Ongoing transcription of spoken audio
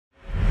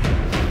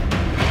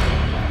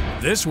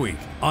This week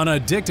on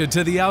Addicted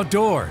to the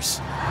Outdoors.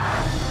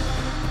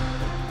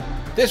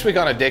 This week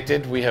on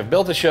Addicted, we have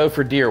built a show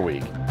for Deer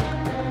Week.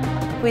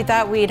 We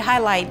thought we'd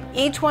highlight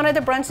each one of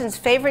the Brunsons'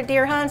 favorite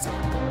deer hunts.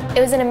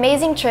 It was an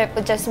amazing trip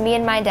with just me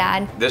and my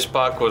dad. This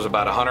buck was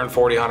about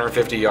 140,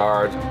 150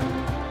 yards.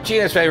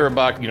 Gina's favorite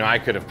buck, I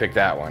could have picked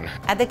that one.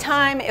 At the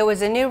time, it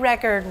was a new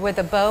record with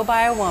a bow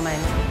by a woman.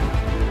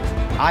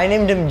 I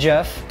named him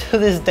Jeff. To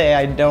this day,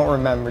 I don't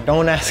remember.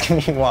 Don't ask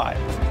me why.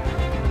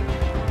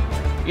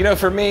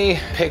 For me,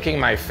 picking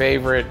my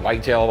favorite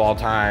whitetail of all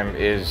time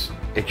is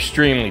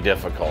extremely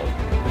difficult.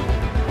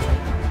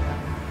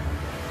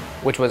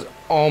 Which was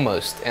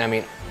almost, and I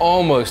mean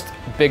almost,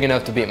 big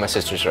enough to beat my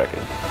sister's record.